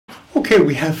Okay,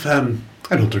 we have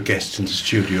another guest in the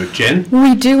studio, Jen.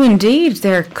 We do indeed.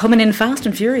 They're coming in fast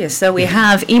and furious. So we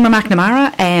have Emer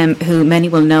McNamara, who many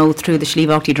will know through the Slieve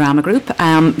Aughty Drama Group.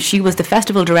 She was the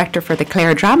festival director for the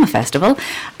Clare Drama Festival.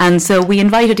 And so we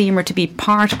invited Emer to be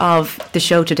part of the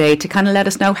show today to kind of let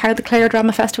us know how the Clare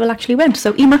Drama Festival actually went.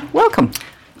 So Emer, welcome.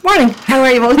 Morning. How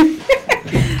are you both?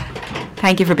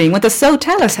 Thank you for being with us. So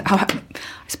tell us, I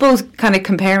suppose kind of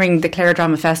comparing the Clare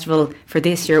Drama Festival for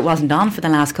this year, it wasn't on for the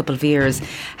last couple of years.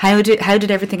 How did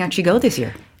everything actually go this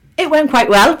year? It went quite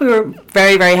well. We were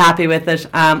very, very happy with it.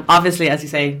 Obviously, as you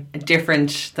say,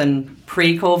 different than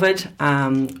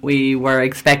pre-COVID. We were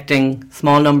expecting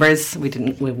small numbers. We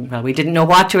didn't know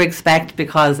what to expect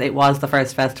because it was the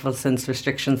first festival since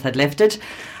restrictions had lifted.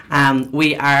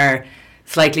 We are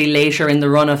slightly later in the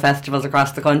run of festivals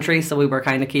across the country, so we were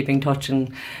kind of keeping touch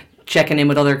and checking in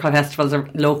with other festivals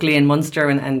locally in Munster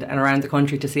and around the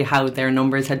country to see how their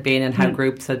numbers had been and how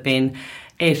groups had been.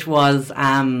 It was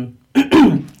a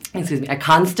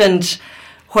constant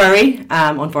worry.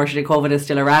 Unfortunately, COVID is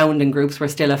still around and groups were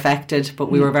still affected, but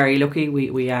we were very lucky.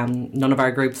 We none of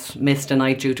our groups missed a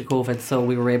night due to COVID, so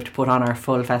we were able to put on our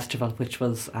full festival, which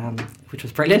was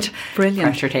brilliant. Brilliant.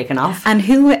 Pressure taken off. And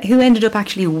who ended up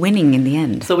actually winning in the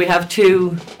end? So we have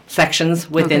two sections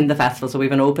within the festival. So we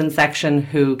have an open section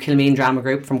who Kilmeen Drama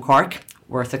Group from Cork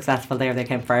were successful there. They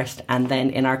came first. And then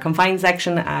in our confined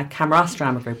section, Camross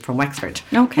Drama Group from Wexford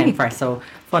came first. So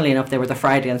funnily enough, they were the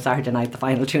Friday and Saturday night, the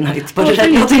final two nights, but it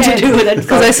had nothing to do with it.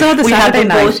 Because I saw the Saturday night. We had them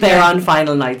both there on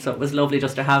final night, so it was lovely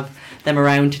just to have them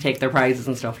around to take their prizes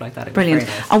and stuff like that. It Brilliant. Was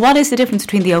very nice. And what is the difference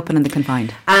between the open and the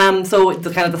confined? So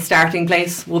the kind of the starting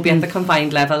place will be at the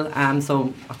confined level.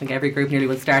 So I think every group nearly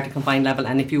will start at confined level,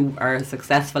 and if you are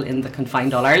successful in the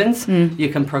confined All Irelands, you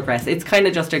can progress. It's kind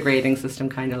of just a grading system,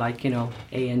 kind of like,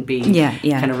 A and B.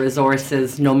 Yeah. Kind of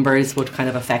resources, numbers would kind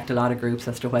of affect a lot of groups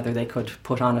as to whether they could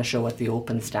put on a show at the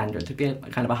open standard. There'd be a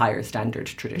kind of a higher standard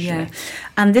traditionally. Yeah.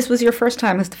 And this was your first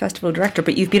time as the festival director,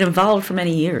 but you've been involved for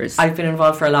many years. I've been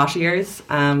involved for a lot of years.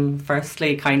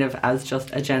 Firstly, kind of as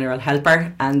just a general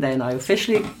helper, and then I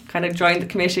officially kind of joined the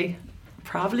committee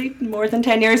probably more than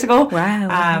 10 years ago.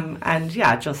 Wow. And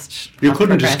yeah, just... You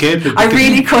couldn't escape it. I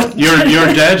really couldn't. Your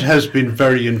dad has been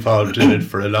very involved in it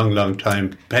for a long, long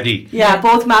time. Paddy. Yeah,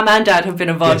 both Mum and Dad have been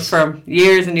involved for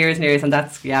years and years and years, and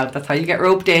that's how you get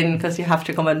roped in, because you have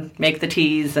to come and make the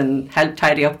teas and help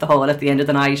tidy up the hall at the end of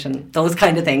the night and those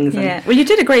kind of things. Yeah, well, you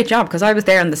did a great job, because I was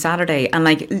there on the Saturday, and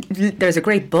there's a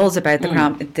great buzz about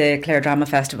the Clare Drama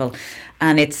Festival.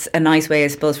 And it's a nice way, I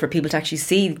suppose, for people to actually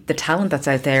see the talent that's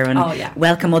out there and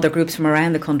welcome other groups from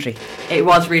around the country. It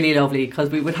was really lovely,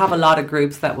 because we would have a lot of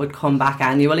groups that would come back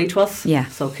annually to us. Yeah.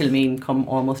 So Kilmeen come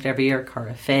almost every year,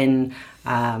 Curra Finn,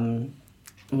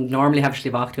 normally have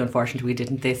Slieve Aughty. Unfortunately we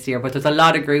didn't this year, but there's a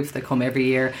lot of groups that come every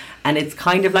year, and it's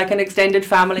kind of like an extended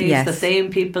family. Yes. It's the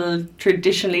same people.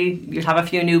 Traditionally you'll have a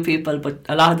few new people, but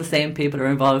a lot of the same people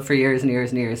are involved for years and years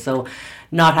and years. So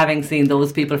not having seen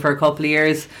those people for a couple of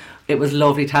years, it was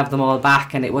lovely to have them all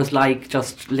back, and it was like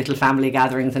just little family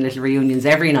gatherings and little reunions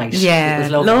every night. Yeah,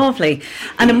 it was lovely.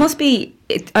 And it must be,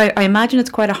 I imagine it's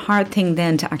quite a hard thing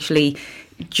then to actually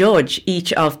judge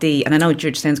each of the, and I know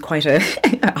judge sounds quite a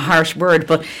harsh word,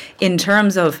 but in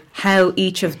terms of how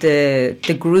each of the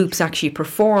groups actually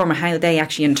perform, how they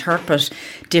actually interpret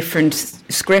different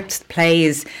scripts,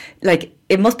 plays, like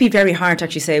it must be very hard to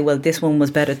actually say, well, this one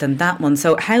was better than that one.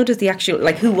 So how does the actual,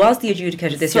 who was the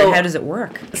adjudicator this year? How does it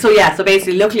work? So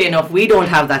basically, luckily enough, we don't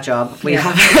have that job. We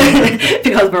have,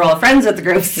 because we're all friends with the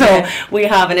group. So we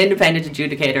have an independent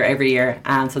adjudicator every year.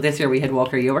 So this year we had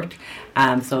Walker Ewart.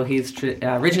 So he's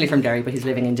originally from Derry, but he's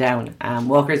living in Down.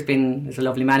 Walker's he's a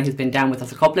lovely man. He's been down with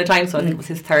us a couple of times. So I think it was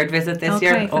his third visit this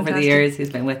year. Fantastic. Over the years, he's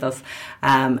been with us.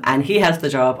 And he has the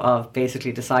job of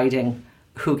basically deciding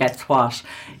who gets what.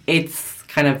 It's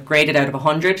kind of graded out of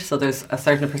 100, so there's a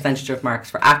certain percentage of marks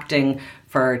for acting,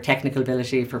 for technical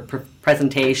ability, for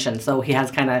presentation. So he has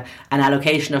kind of an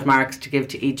allocation of marks to give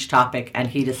to each topic, and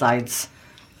he decides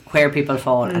where people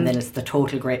fall, and then it's the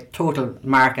total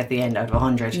mark at the end out of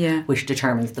 100, which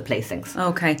determines the placings.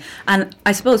 Okay. And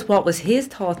I suppose, what was his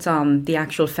thoughts on the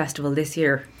actual festival this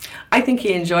year? I think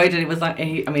he enjoyed it. It was like,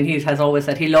 he has always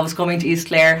said he loves coming to East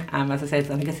Clare. As I said,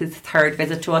 I think it's his third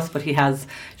visit to us, but he has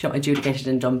adjudicated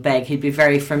in Doonbeg. He'd be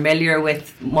very familiar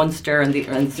with Munster and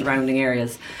the surrounding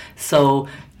areas. So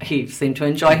he seemed to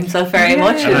enjoy himself very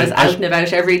much. He was out and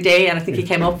about every day, and I think he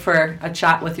came up for a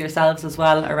chat with yourselves as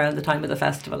well around the time of the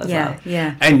festival as well.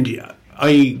 And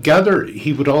I gather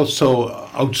he would also,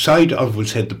 outside of, we'll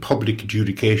say, the public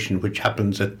adjudication, which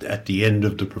happens at the end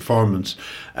of the performance,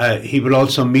 he will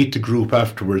also meet the group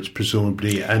afterwards,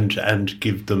 presumably, and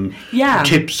give them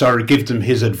tips or give them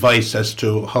his advice as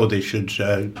to how they should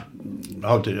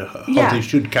they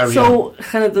should carry on. So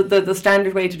kind of the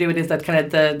standard way to do it is that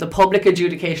kind of the public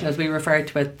adjudication, as we refer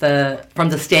to it,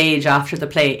 from the stage after the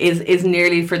play, is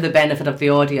nearly for the benefit of the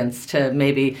audience. To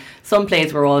maybe some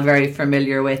plays we're all very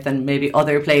familiar with, and maybe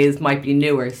other plays might be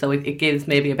newer. So it gives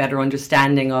maybe a better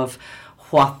understanding of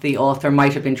what the author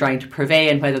might have been trying to purvey,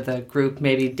 and whether the group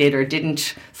maybe did or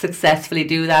didn't successfully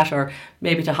do that, or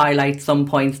maybe to highlight some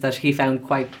points that he found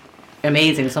quite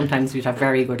amazing. Sometimes we'd have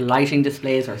very good lighting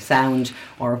displays or sound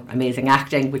or amazing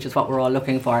acting, which is what we're all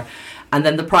looking for. And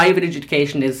then the private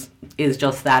adjudication is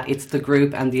just that. It's the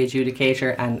group and the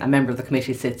adjudicator, and a member of the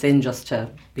committee sits in just to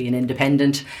be an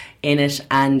independent in it,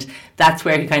 and that's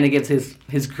where he kind of gives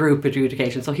his group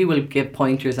adjudication. So he will give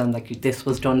pointers on, like, this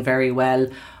was done very well,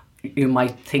 you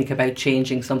might think about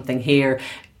changing something here.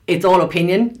 It's all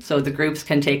opinion, so the groups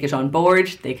can take it on board.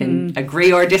 They can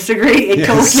agree or disagree. It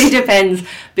totally depends,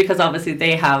 because obviously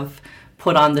they have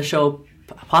put on the show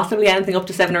possibly anything up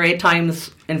to 7 or 8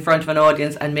 times in front of an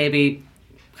audience, and maybe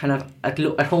kind of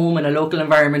at home in a local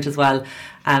environment as well.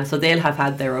 So they'll have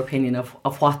had their opinion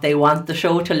of what they want the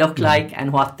show to look like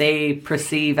and what they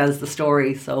perceive as the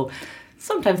story. So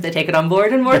sometimes they take it on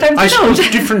board, and more times they don't. I suppose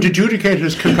different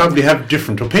adjudicators can probably have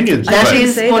different opinions. That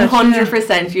is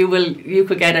 100%. You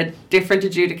could get a different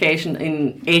adjudication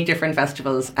in 8 different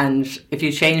festivals, and if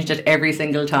you changed it every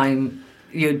single time,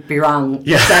 you'd be wrong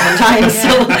 7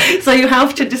 times. So you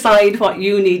have to decide what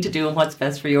you need to do and what's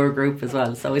best for your group as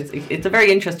well. So it's a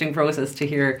very interesting process to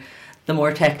hear the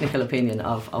more technical opinion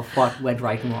of what went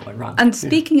right and what went wrong. And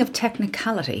speaking of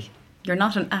technicality, you're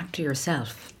not an actor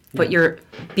yourself, but you're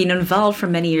been involved for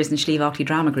many years in Sliabh Aughty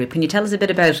Drama Group. Can you tell us a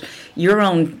bit about your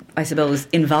own, I suppose,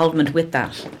 involvement with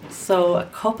that? So a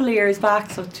couple of years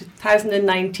back, so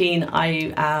 2019,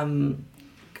 I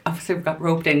obviously got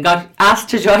roped in, got asked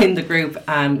to join the group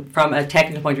from a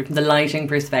technical point of view, from the lighting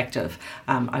perspective.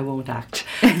 I won't act,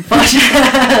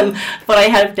 but I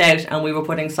helped out, and we were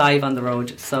putting Sliabh on the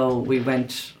road. So we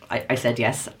went. I said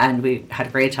yes, and we had a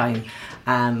great time.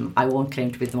 I won't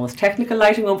claim to be the most technical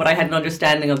lighting one, but I had an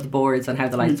understanding of the boards and how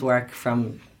the lights work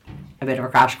from a bit of a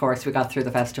crash course we got through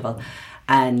the festival.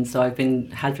 And so I've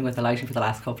been helping with the lighting for the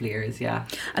last couple of years, yeah.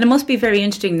 And it must be very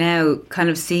interesting now, kind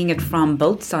of seeing it from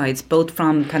both sides, both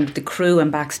from kind of the crew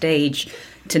and backstage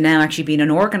to now actually being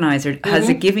an organiser. Has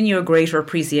it given you a greater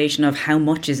appreciation of how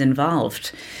much is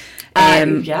involved?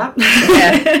 Yeah,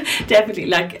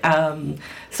 definitely.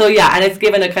 So yeah, and it's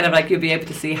given a kind of like, you'll be able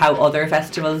to see how other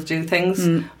festivals do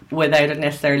things without it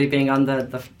necessarily being on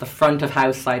the front of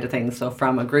house side of things. So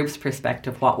from a group's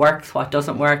perspective, what works, what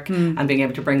doesn't work, and being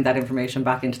able to bring that information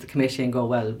back into the committee and go,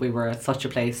 well, we were at such a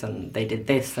place and they did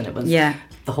this, and it was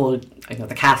the whole,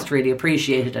 the cast really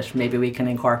appreciated it. Maybe we can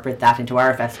incorporate that into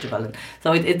our festival. And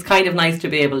so it's kind of nice to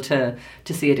be able to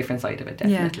see a different side of it,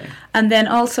 definitely. Yeah. And then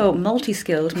also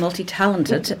multi-skilled,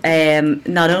 multi-talented,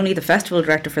 not only the festival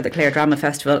director for the Clare Drama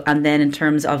Festival, and then in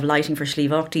terms of lighting for Sliabh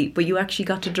Aughty, but you actually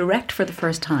got to direct for the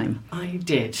first time. I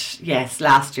did, yes,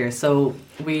 last year. So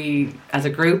we, as a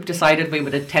group, decided we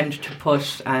would attempt to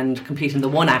put and compete in the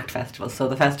One Act Festival. So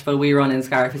the festival we run in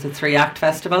Scariff is a 3-act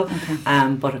festival,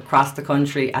 but across the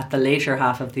country at the later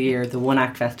half of the year, the One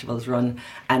Act Festivals run,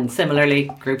 and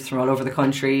similarly, groups from all over the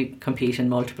country compete in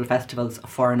multiple festivals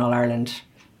for an All-Ireland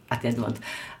at the end of the month.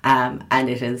 And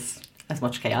it is as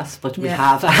much chaos, but we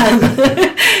have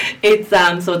it's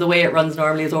so the way it runs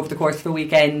normally is over the course of a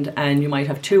weekend, and you might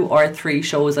have 2 or 3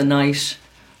 shows a night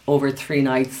over 3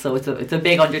 nights, so it's a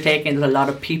big undertaking. There's a lot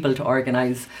of people to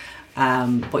organise,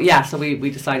 but yeah, so we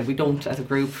decided we don't, as a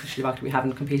group, Sliabh Aughty, we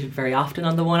haven't competed very often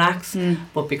on the One Acts,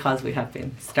 but because we have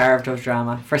been starved of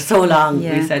drama for so long,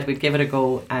 we said we'd give it a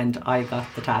go, and I got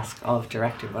the task of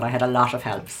directing, but I had a lot of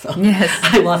help, so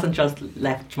I wasn't just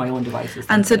left to my own devices.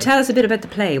 And so tell us a bit about the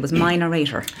play. It was My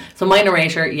Narrator. So My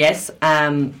Narrator, yes,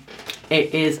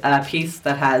 it is a piece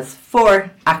that has 4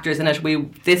 actors in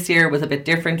it. This year was a bit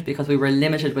different because we were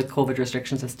limited with COVID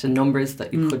restrictions as to numbers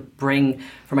that you could bring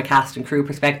from a cast and crew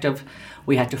perspective.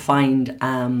 We had to find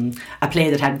a play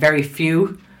that had very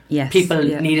few people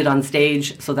needed on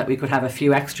stage, so that we could have a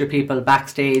few extra people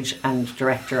backstage and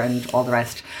director and all the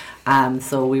rest.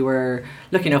 So we were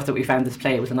lucky enough that we found this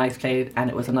play. It was a nice play, and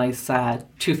it was a nice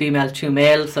 2 female, 2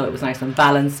 male, so it was nice and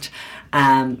balanced.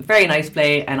 Very nice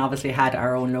play, and obviously had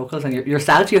our own locals, and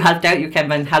yourself, you helped out. You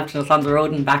came and helped us on the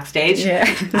road and backstage. Yeah,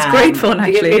 it's great fun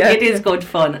actually. It is good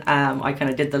fun. I kind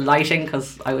of did the lighting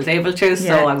because I was able to,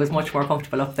 so I was much more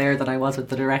comfortable up there than I was with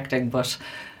the directing. But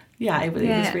it was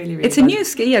really, really. It's fun. a new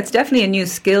skill. Yeah, it's definitely a new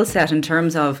skill set in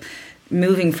terms of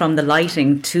moving from the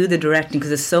lighting to the directing, because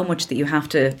there's so much that you have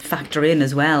to factor in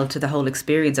as well to the whole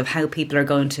experience of how people are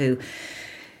going to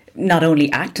not only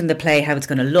act in the play, how it's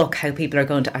going to look, how people are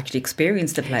going to actually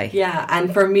experience the play. Yeah,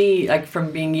 and for me, like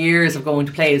from being years of going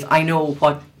to plays, I know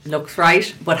what looks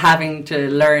right, but having to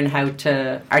learn how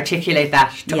to articulate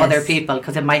that to other people,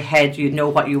 because in my head you know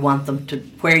what you want them to,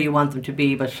 where you want them to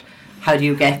be, but how do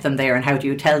you get them there and how do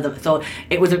you tell them? So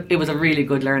it was a really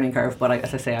good learning curve, but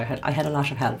as I say, I had a lot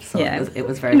of help, so it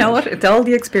was very good. It's all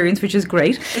the experience, which is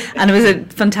great, and it was a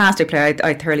fantastic play.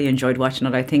 I thoroughly enjoyed watching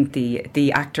it. I think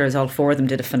the actors, all four of them,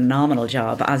 did a phenomenal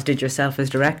job, as did yourself as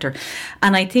director.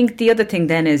 And I think the other thing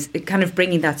then is kind of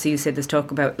bringing that, so you said there's talk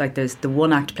about like there's the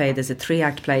 1-act play, there's a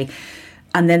 3-act play,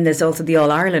 and then there's also the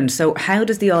All-Ireland. So how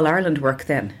does the All-Ireland work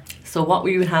then? So what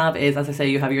we would have is, as I say,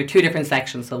 you have your 2 different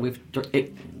sections. So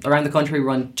around the country we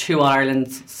run 2 All-Ireland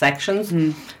sections.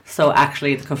 So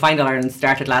actually the Confined All-Ireland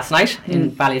started last night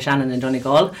in Ballyshannon and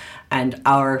Donegal, and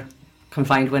our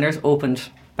confined winners opened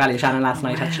Ballyshannon last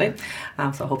night actually.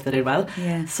 So I hope they did well.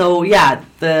 Yeah. So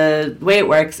the way it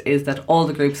works is that all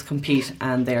the groups compete,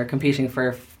 and they are competing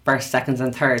for first, seconds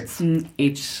and thirds.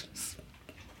 Each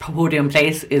podium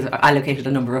place is allocated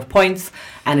a number of points,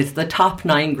 and it's the top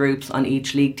 9 groups on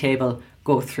each league table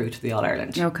go through to the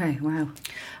All-Ireland. Okay, wow.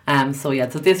 So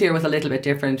this year was a little bit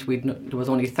different. There was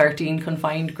only 13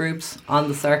 confined groups on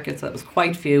the circuit, so that was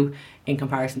quite few in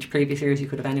comparison to previous years. You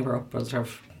could have anywhere upwards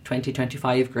of 20,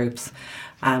 25 groups.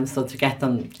 So to get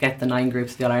the 9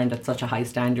 groups to the All-Ireland at such a high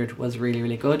standard was really,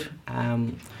 really good.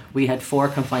 We had 4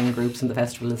 confined groups in the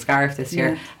festival in Scariff this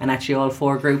year, and actually all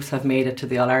 4 groups have made it to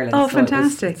the All-Ireland. Oh, so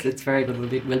fantastic. It's very good.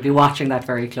 We'll be watching that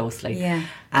very closely. Yeah.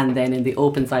 And then in the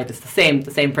open side, it's the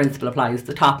same principle applies.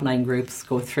 The top 9 groups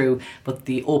go through, but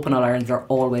the open All-Irelands are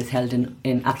always held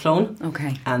in Athlone.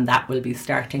 Okay. And that will be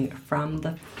starting from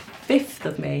the 5th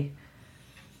of May.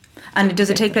 And does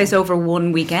it take place over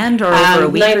one weekend or over a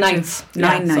week? 9 nights.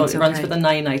 9 nights. So it runs for the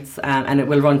 9 nights, and it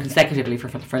will run consecutively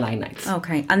for 9 nights.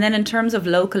 Okay. And then in terms of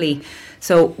locally,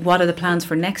 so what are the plans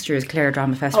for next year's Clare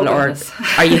Drama Festival, or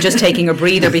are you just taking a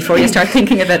breather before you start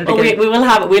thinking about it again? We'll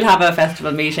have a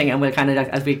festival meeting, and we'll kind of,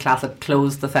 as we class it,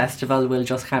 close the festival. We'll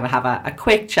just kind of have a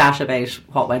quick chat about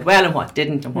what went well and what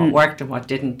didn't, and what worked and what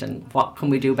didn't, and what can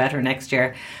we do better next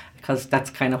year. Because that's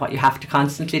kind of what you have to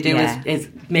constantly do, is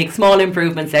make small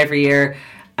improvements every year,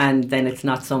 and then it's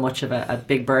not so much of a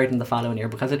big burden the following year,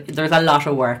 because there's a lot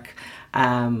of work,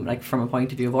 like from a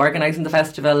point of view of organising the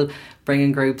festival,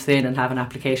 bringing groups in and having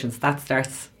applications. That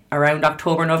starts around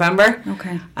October, November.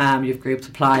 Okay. You have groups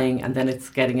applying, and then it's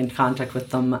getting in contact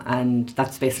with them, and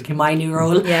that's basically my new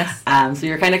role. Yes. So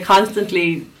you're kind of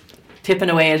constantly tipping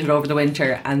away at it over the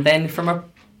winter, and then from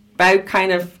about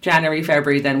kind of January,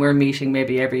 February, then we're meeting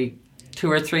maybe every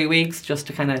 2 or 3 weeks just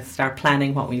to kind of start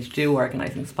planning what we need to do,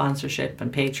 organising sponsorship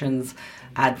and patrons,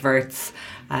 adverts,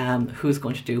 who's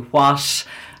going to do what,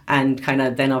 and kind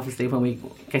of then obviously when we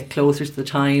get closer to the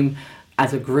time,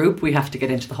 as a group, we have to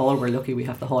get into the hall. We're lucky we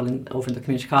have the hall over in the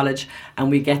community college, and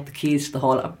we get the keys to the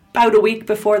hall about a week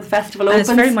before the festival opens.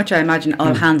 And it's very much, I imagine,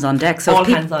 all hands on deck. So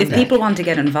if people want to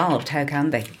get involved, how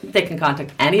can they? They can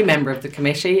contact any member of the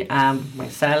committee,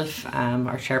 myself,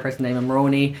 our chairperson, Naima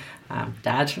Maroney,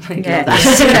 Dad. Give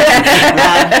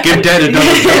Dad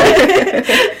another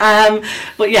job.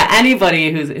 But yeah,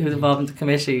 anybody who's involved in the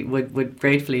committee would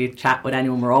gratefully chat with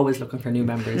anyone. We're always looking for new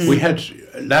members. We had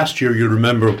last year, you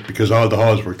remember, because all the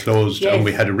halls were closed, and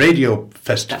we had a radio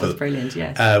festival. That was brilliant,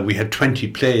 yes. We had 20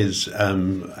 plays,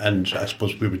 and I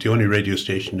suppose we were the only radio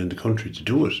station in the country to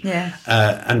do it. Yeah.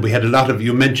 And we had a lot of,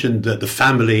 you mentioned the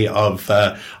family of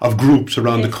groups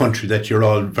around the country that you're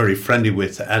all very friendly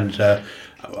with, and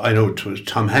I know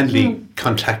Tom Handley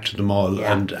contacted them all,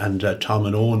 and Tom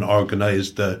and Owen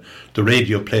organised the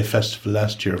Radio Play Festival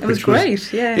last year. It was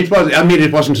great, yeah. It was. I mean,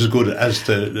 it wasn't as good as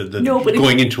the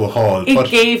going into a hall. It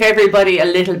gave everybody a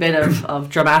little bit of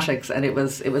dramatics, and it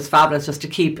was fabulous just to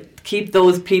keep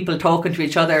those people talking to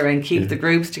each other and keep the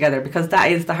groups together, because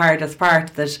that is the hardest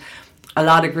part, that a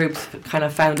lot of groups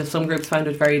some groups found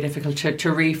it very difficult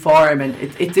to reform, and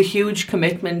it's a huge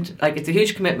commitment. Like, it's a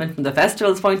huge commitment from the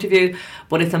festival's point of view,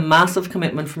 but it's a massive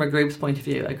commitment from a group's point of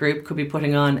view. A group could be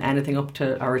putting on anything up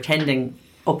to, or attending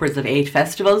upwards of 8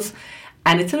 festivals,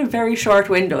 And it's in a very short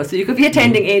window. So you could be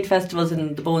attending 8 festivals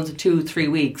in the bones of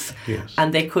 2-3 weeks. Yes.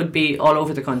 And they could be all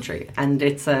over the country. And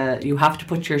it's you have to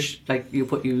put your,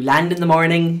 you land in the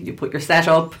morning, you put your set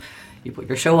up, you put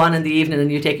your show on in the evening,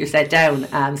 and you take your set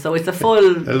down. So it's a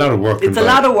lot of work. It's a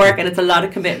lot of work, and it's a lot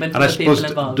of commitment and for the people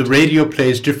involved. The radio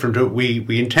play is different.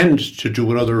 We intend to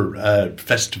do another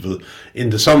festival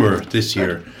in the summer this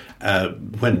year.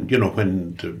 When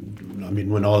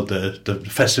all the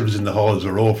festivals in the halls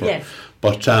are over. Yes.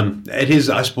 But it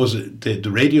is, I suppose, the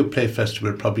Radio Play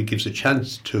Festival probably gives a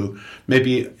chance to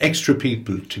maybe extra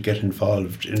people to get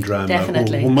involved in drama.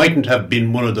 Definitely. Who mightn't have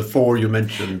been one of the 4 you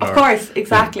mentioned. Of course,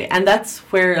 exactly. And that's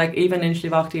where, like, even in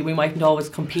Sliabhachtaí, we mightn't always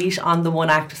compete on the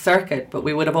one-act circuit, but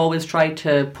we would have always tried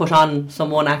to put on some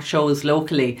one-act shows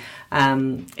locally.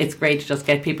 It's great to just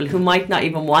get people who might not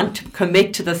even want to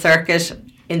commit to the circuit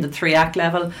in the 3-act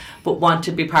level, but want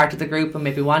to be part of the group and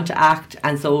maybe want to act.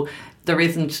 And so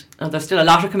there's still a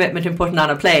lot of commitment in putting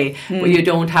on a play, but you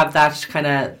don't have that kind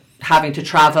of having to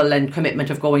travel and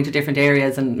commitment of going to different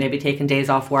areas and maybe taking days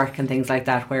off work and things like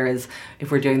that. Whereas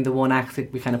if we're doing the one act,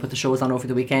 we kind of put the shows on over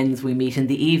the weekends, we meet in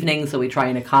the evening, so we try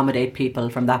and accommodate people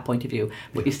from that point of view,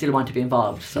 but you still want to be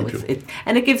involved. So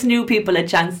it gives new people a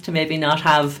chance to maybe not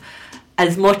have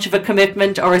as much of a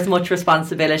commitment or as much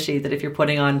responsibility, that if you're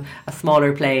putting on a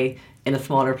smaller play in a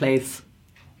smaller place,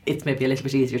 it's maybe a little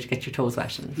bit easier to get your toes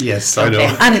wet. Yes, I know.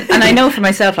 And I know for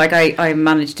myself, like I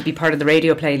managed to be part of the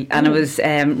radio play, and it was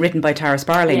written by Tara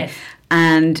Sparling. Yes.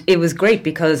 And it was great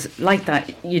because, like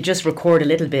that, you just record a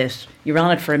little bit, you're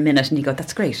on it for a minute and you go,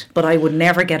 that's great, but I would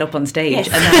never get up on stage. Yes.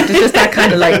 And there's just that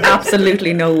kind of like,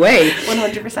 absolutely no way.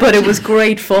 100%. But it was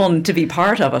great fun to be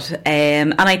part of it.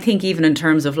 And I think even in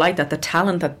terms of like that, the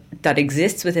talent that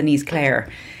exists within East Clare,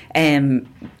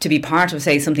 to be part of,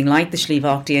 say, something like the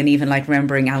Sliabhachtaí, and even like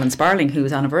remembering Alan Sparling,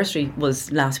 whose anniversary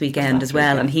was last weekend as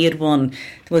well, and he had won,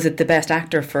 was it the best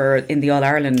actor in the All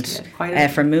Ireland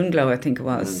for Moonglow, I think it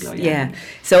was. Moonglow, yeah.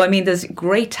 So I mean, there's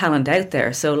great talent out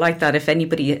there. So like that, if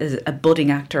anybody is a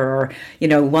budding actor or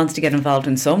wants to get involved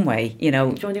in some way, you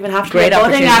don't even have to be a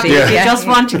budding actor. If you just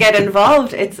want to get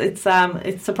involved, it's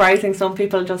surprising. Some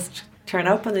people just turn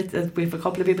up, and we have a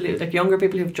couple of people, younger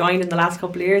people who've joined in the last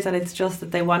couple of years, and it's just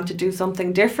that they want to do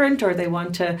something different, or they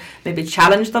want to maybe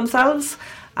challenge themselves.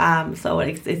 So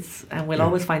it's and we'll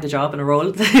always find a job and a role,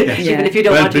 even if you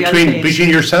don't want to be on stage. Between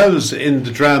yourselves in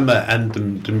the drama and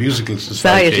the musical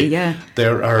society,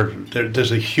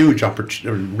 there's a huge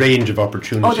range of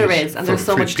opportunities. Oh, there is, and there's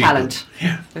so much people. talent.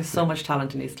 Yeah, there's so much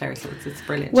talent in East Clare, so it's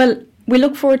brilliant. Well, we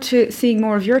look forward to seeing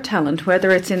more of your talent,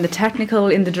 whether it's in the technical,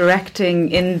 in the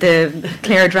directing, in the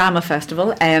Clare Drama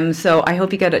Festival. So I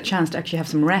hope you get a chance to actually have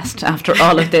some rest after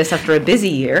all of this, after a busy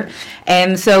year.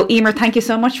 So Emer, thank you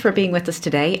so much for being with us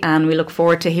today, and we look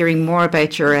forward to hearing more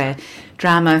about your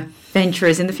drama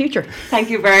ventures in the future. Thank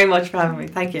you very much for having me.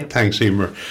 Thank you. Thanks, Emer.